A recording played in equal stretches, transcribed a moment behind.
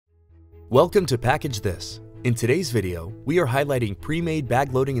Welcome to Package This. In today's video, we are highlighting pre-made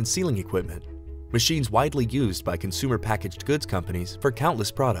bag loading and sealing equipment, machines widely used by consumer packaged goods companies for countless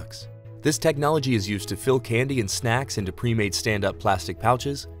products. This technology is used to fill candy and snacks into pre-made stand-up plastic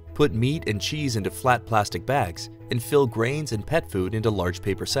pouches, put meat and cheese into flat plastic bags, and fill grains and pet food into large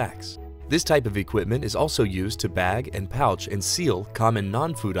paper sacks. This type of equipment is also used to bag and pouch and seal common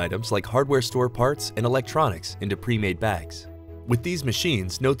non-food items like hardware store parts and electronics into pre-made bags. With these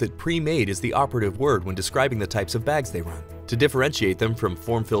machines, note that pre-made is the operative word when describing the types of bags they run, to differentiate them from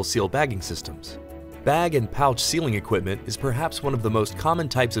form-fill-seal bagging systems. Bag and pouch sealing equipment is perhaps one of the most common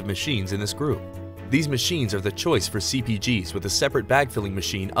types of machines in this group. These machines are the choice for CPGs with a separate bag filling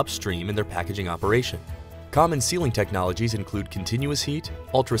machine upstream in their packaging operation. Common sealing technologies include continuous heat,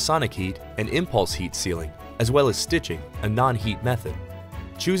 ultrasonic heat, and impulse heat sealing, as well as stitching, a non-heat method.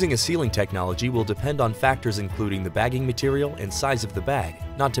 Choosing a sealing technology will depend on factors including the bagging material and size of the bag,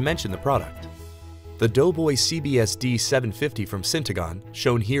 not to mention the product. The Doughboy CBS D750 from Syntegon,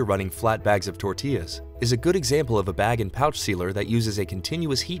 shown here running flat bags of tortillas, is a good example of a bag and pouch sealer that uses a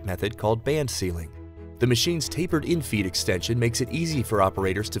continuous heat method called band sealing. The machine's tapered infeed extension makes it easy for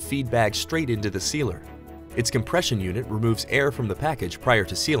operators to feed bags straight into the sealer. Its compression unit removes air from the package prior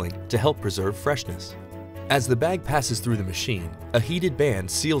to sealing to help preserve freshness. As the bag passes through the machine, a heated band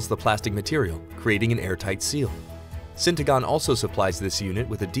seals the plastic material, creating an airtight seal. Syntegon also supplies this unit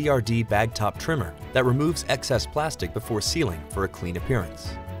with a DRD bag top trimmer that removes excess plastic before sealing for a clean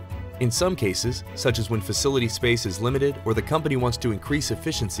appearance. In some cases, such as when facility space is limited or the company wants to increase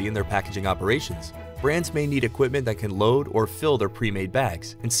efficiency in their packaging operations, brands may need equipment that can load or fill their pre-made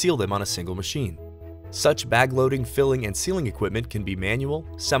bags and seal them on a single machine. Such bag loading, filling, and sealing equipment can be manual,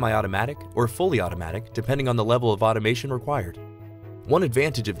 semi-automatic, or fully automatic depending on the level of automation required. One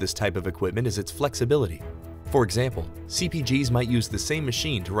advantage of this type of equipment is its flexibility. For example, CPGs might use the same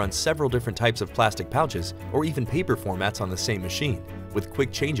machine to run several different types of plastic pouches or even paper formats on the same machine, with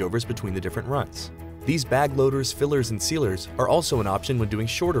quick changeovers between the different runs. These bag loaders, fillers, and sealers are also an option when doing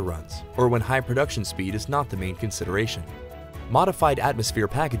shorter runs or when high production speed is not the main consideration. Modified Atmosphere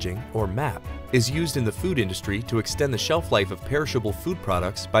Packaging, or MAP, is used in the food industry to extend the shelf life of perishable food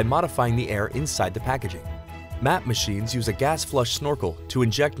products by modifying the air inside the packaging. MAP machines use a gas flush snorkel to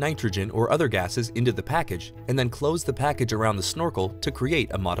inject nitrogen or other gases into the package and then close the package around the snorkel to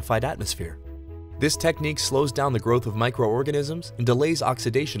create a modified atmosphere. This technique slows down the growth of microorganisms and delays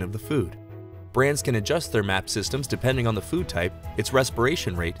oxidation of the food. Brands can adjust their MAP systems depending on the food type, its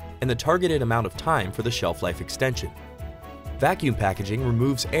respiration rate, and the targeted amount of time for the shelf life extension. Vacuum packaging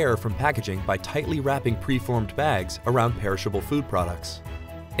removes air from packaging by tightly wrapping preformed bags around perishable food products.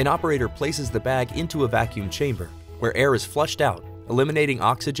 An operator places the bag into a vacuum chamber, where air is flushed out, eliminating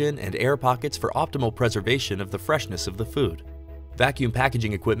oxygen and air pockets for optimal preservation of the freshness of the food. Vacuum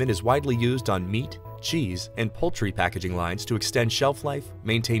packaging equipment is widely used on meat, cheese, and poultry packaging lines to extend shelf life,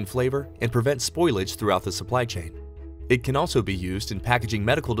 maintain flavor, and prevent spoilage throughout the supply chain. It can also be used in packaging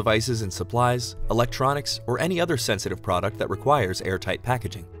medical devices and supplies, electronics, or any other sensitive product that requires airtight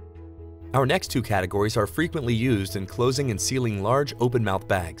packaging. Our next two categories are frequently used in closing and sealing large open-mouth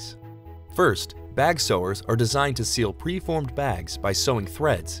bags. First, bag sewers are designed to seal preformed bags by sewing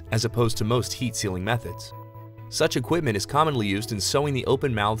threads as opposed to most heat sealing methods. Such equipment is commonly used in sewing the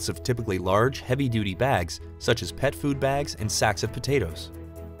open mouths of typically large, heavy-duty bags such as pet food bags and sacks of potatoes.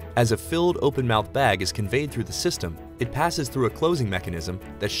 As a filled open-mouth bag is conveyed through the system, it passes through a closing mechanism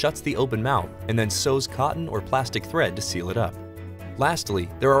that shuts the open mouth and then sews cotton or plastic thread to seal it up. Lastly,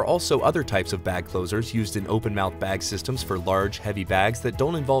 there are also other types of bag closers used in open-mouth bag systems for large, heavy bags that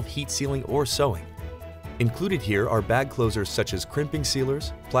don't involve heat sealing or sewing. Included here are bag closers such as crimping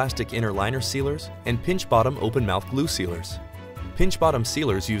sealers, plastic inner liner sealers, and pinch-bottom open-mouth glue sealers. Pinch-bottom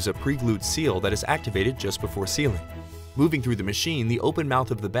sealers use a pre-glued seal that is activated just before sealing. Moving through the machine, the open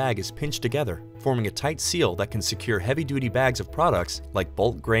mouth of the bag is pinched together, forming a tight seal that can secure heavy-duty bags of products like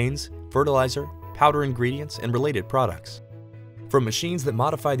bulk grains, fertilizer, powder ingredients, and related products. From machines that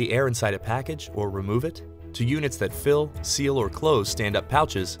modify the air inside a package or remove it, to units that fill, seal, or close stand-up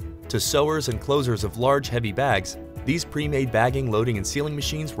pouches, to sewers and closers of large, heavy bags, these pre-made bagging, loading, and sealing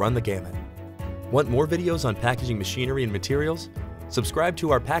machines run the gamut. Want more videos on packaging machinery and materials? Subscribe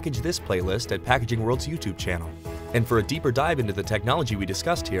to our Package This playlist at Packaging World's YouTube channel. And for a deeper dive into the technology we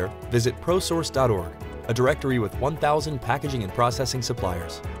discussed here, visit prosource.org, a directory with 1,000 packaging and processing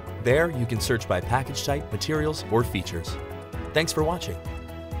suppliers. There, you can search by package type, materials, or features. Thanks for watching.